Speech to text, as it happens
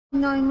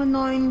I'm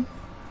annoying.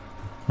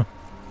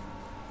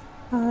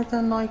 I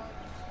don't like.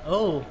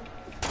 Oh.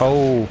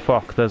 Oh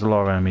fuck! There's a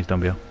lot of enemies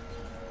down below.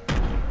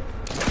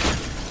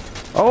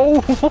 Oh!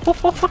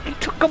 He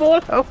took them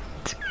all out.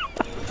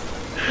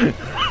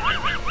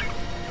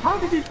 How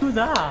did you do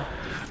that?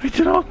 I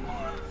don't know.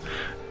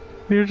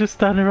 We were just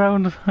standing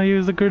around. I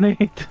used a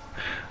grenade,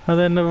 and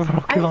then a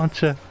rocket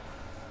launcher.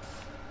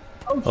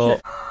 Oh Oh.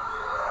 shit!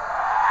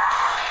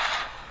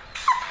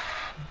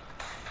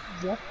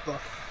 What the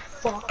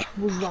fuck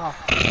was that?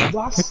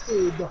 That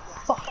scared the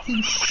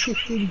fucking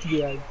shit into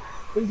me. I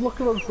was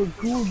looking out for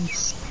goons,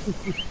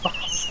 stupid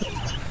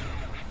bastard.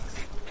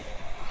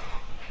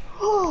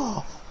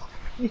 Oh,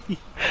 fuck me.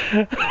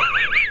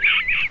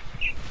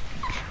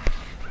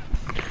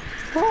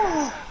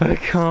 Oh. I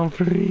can't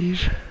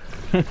breathe.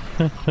 It's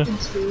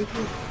crazy.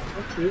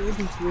 That's it.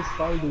 It's this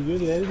far to you.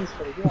 The enemy's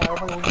fine. Yeah,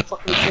 I'm my own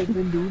fucking thing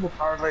in doom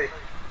apparently.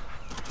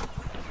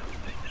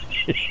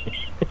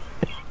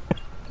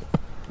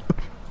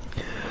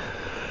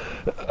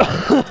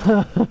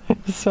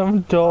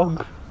 Some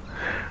dog.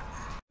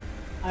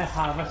 I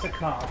have as a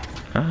car.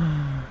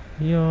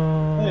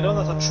 Yo. Hey, no,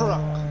 that's a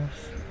truck.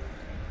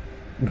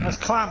 That's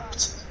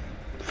clamped.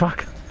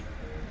 Fuck.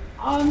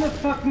 On the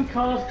fucking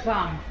car's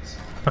clamped.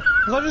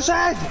 What you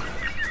said?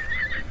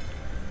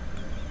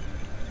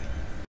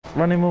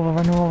 Run him over,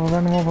 run him over,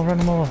 run him over, run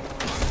him over.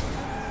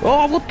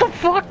 Oh, what the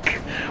fuck?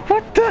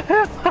 What the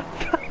hell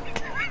happened?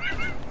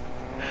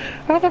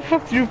 How the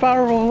fuck did you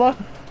barrel roll that?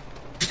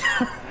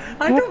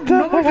 I don't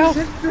know.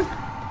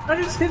 I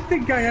just hit the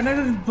guy and I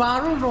just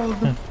barrel rolled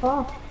the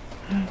fuck.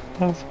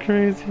 That's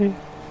crazy.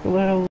 What the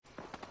hell?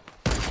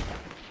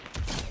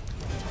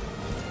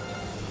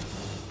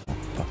 Oh,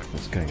 fuck,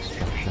 this guy's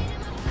structure.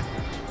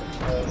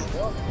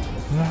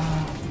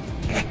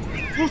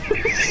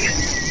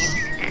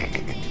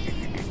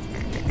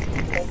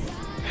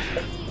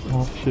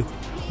 Oh shit,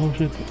 oh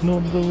shit,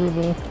 not the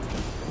river.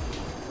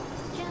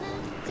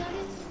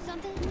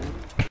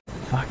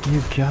 Fuck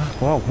you,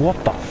 cat. Wow,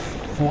 what the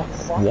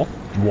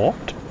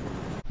what?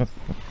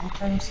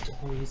 I'm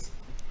stories.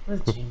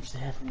 Let's change the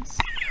heavens.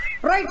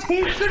 Right,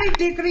 hickory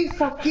dickory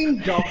fucking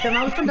dock, and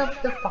I opened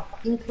up the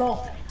fucking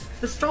clock.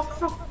 The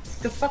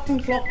fucking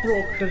clock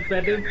broke because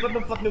they didn't put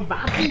the fucking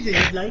batteries in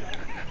it, like.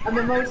 And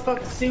the mouse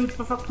got sued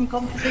for fucking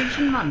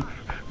compensation, man.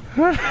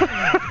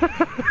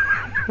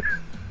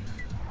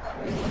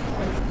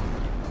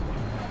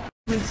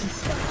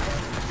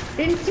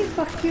 Incy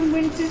fucking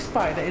Winter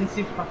Spider,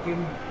 Incy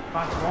fucking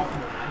Fast Walk,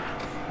 man.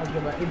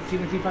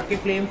 Incy fucking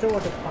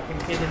Flamethrower, the fucking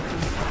kid Incy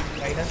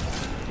Spider.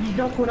 He's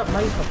not good at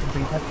my fucking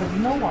thing, but you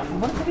know what? You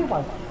wanna tell you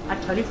why?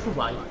 I'll tell you for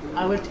why.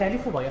 I will tell you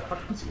for why. I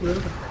fucking squirrel the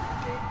today.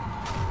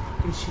 I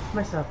can shit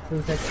myself, it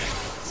was like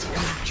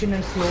scratching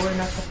and slowing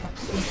at the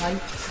fucking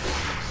pipe.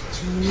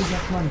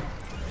 Jesus, man.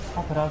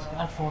 Oh, but I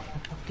thought the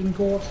fucking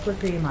ghost was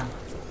there, man.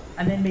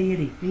 And then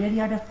Mary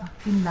had a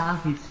fucking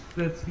laugh, his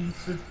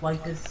face was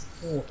white as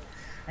snow.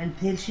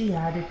 Until she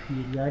had a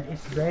period,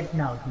 it's red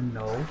now, you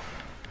know.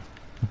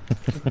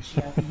 Because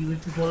she had to use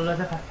the whole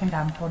other fucking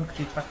tampon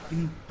because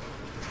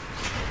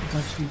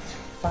she's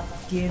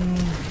fucking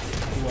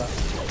poor.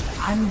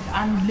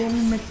 And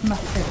Little Miss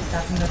Muffet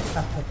starting to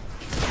suffer.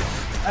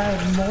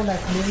 More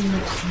like Little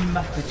Miss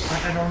Muffet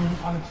started on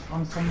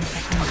some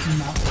fucking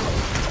map,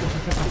 which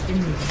is a fucking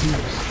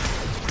abuse.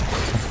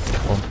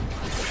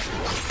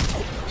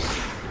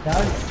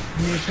 Does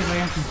you should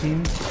wear some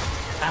jeans?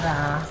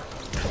 Ta-da!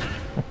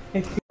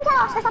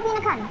 Stop being a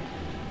cunt.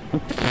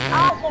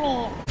 Oh, Jimmy.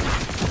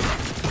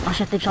 Oh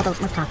shit, they shot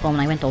out my platform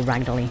and I went all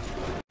ragdolly.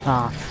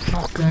 Ah,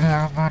 fucking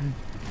hell, man.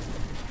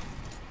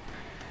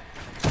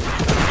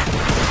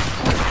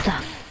 What the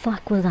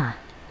fuck was that?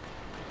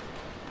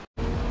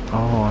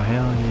 Oh,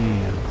 hell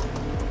yeah.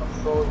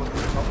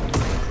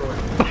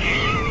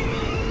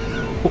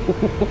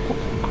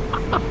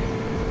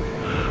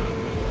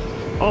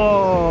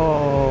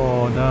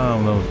 Oh,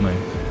 damn, that was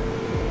nice.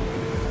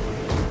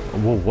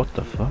 Whoa, what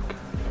the fuck?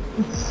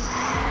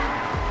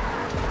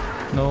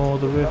 No,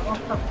 the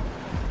rift.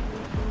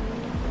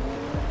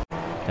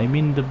 I'm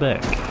in the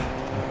back.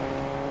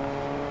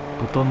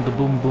 Put on the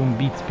boom boom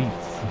beats.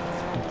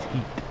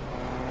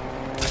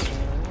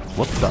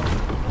 What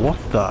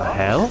the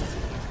hell?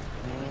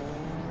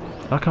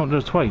 I counted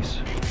it twice.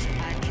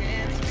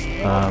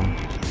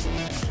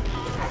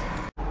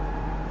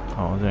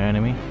 Oh, is there an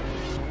enemy?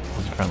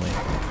 Was it friendly?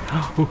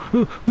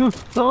 Oh,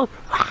 fuck.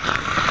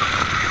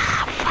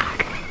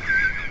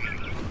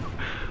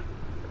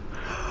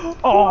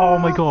 Oh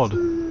my god.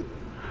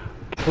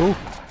 Oh.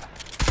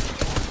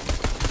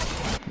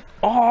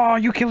 Oh,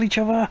 you kill each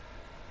other.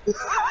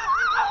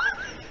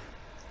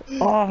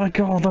 Oh my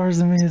god, that was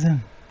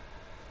amazing.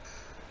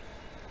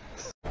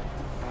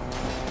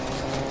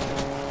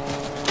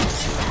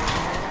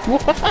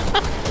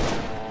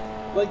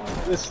 Like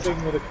this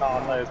thing with a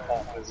car now is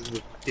popping is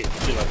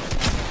ridiculous.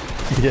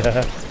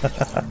 Yeah.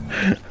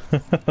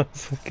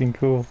 That's fucking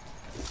cool.